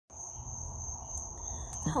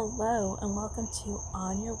Hello and welcome to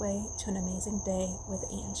On Your Way to an Amazing Day with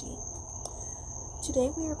Angie.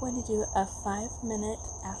 Today we are going to do a 5-minute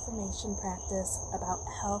affirmation practice about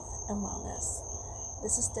health and wellness.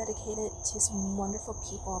 This is dedicated to some wonderful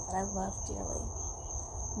people that I love dearly,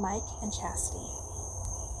 Mike and Chastity.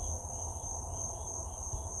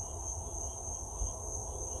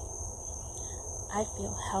 I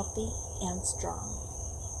feel healthy and strong.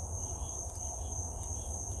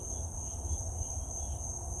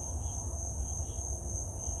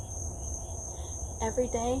 Every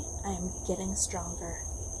day, I am getting stronger.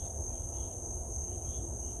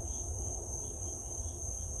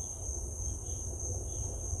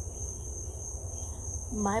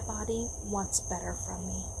 My body wants better from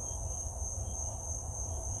me.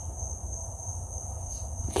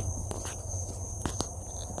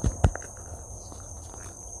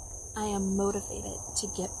 I am motivated to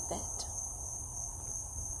get fit.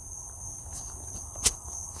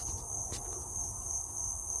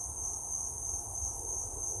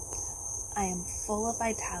 I am full of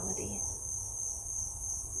vitality.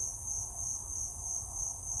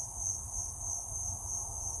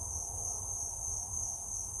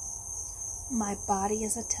 My body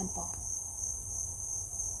is a temple.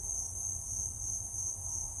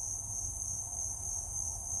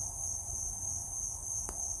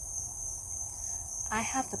 I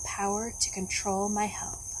have the power to control my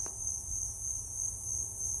health.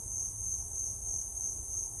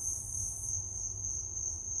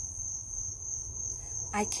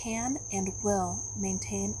 I can and will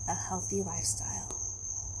maintain a healthy lifestyle.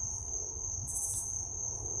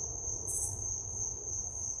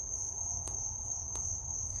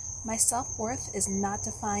 My self-worth is not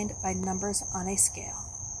defined by numbers on a scale.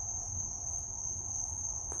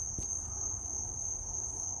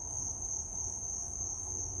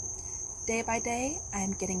 Day by day, I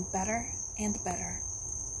am getting better and better.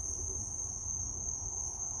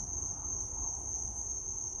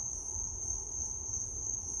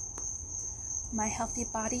 My healthy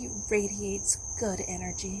body radiates good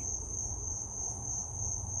energy.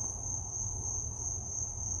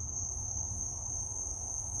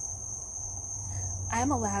 I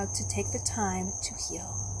am allowed to take the time to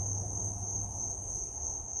heal.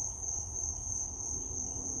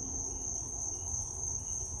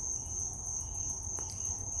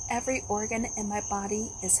 Every organ in my body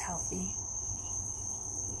is healthy.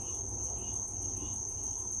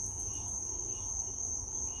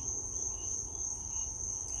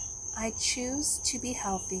 I choose to be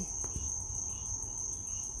healthy.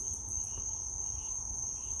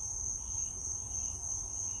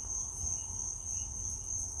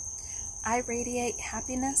 I radiate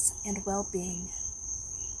happiness and well-being.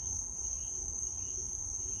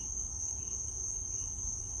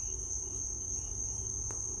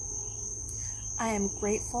 I am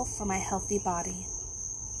grateful for my healthy body.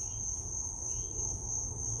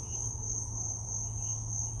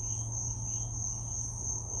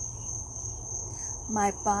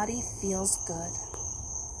 My body feels good.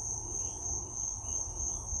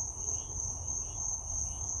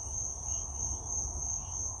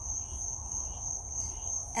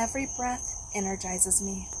 Every breath energizes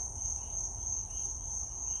me.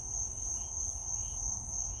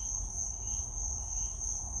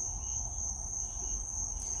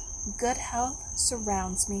 Good health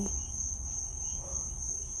surrounds me.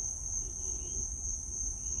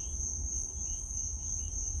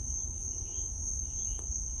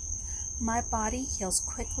 My body heals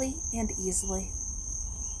quickly and easily.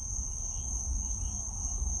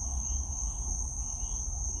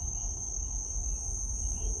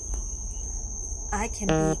 I can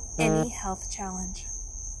beat any health challenge.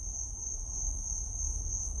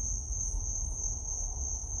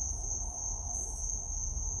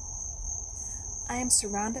 I am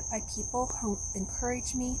surrounded by people who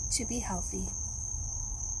encourage me to be healthy.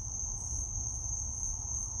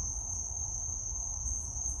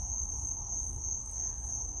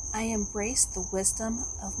 I embrace the wisdom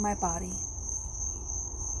of my body.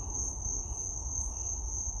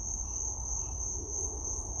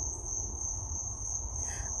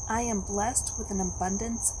 I am blessed with an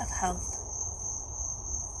abundance of health.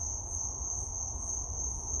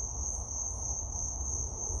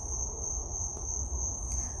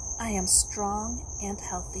 I am strong and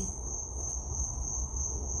healthy.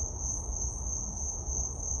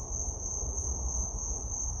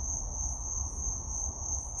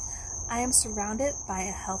 I am surrounded by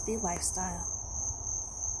a healthy lifestyle.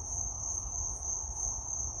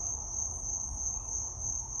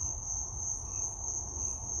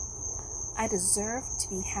 I deserve to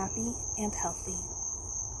be happy and healthy.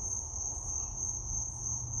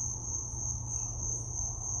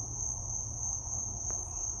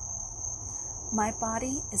 My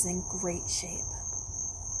body is in great shape.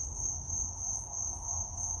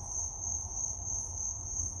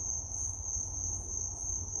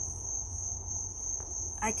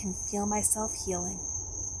 I can feel myself healing.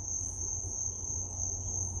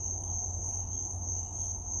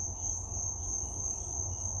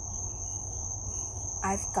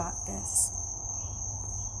 I've got this.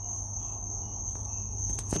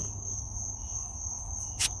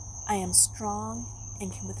 I am strong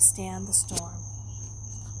and can withstand the storm.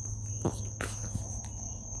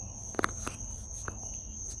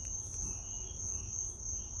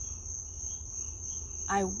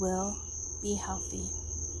 I will be healthy.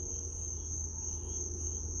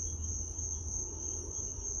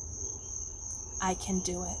 I can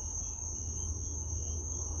do it.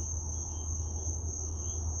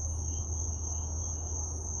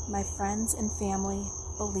 My friends and family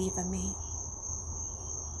believe in me.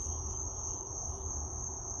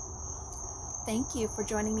 Thank you for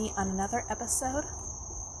joining me on another episode.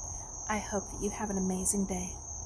 I hope that you have an amazing day.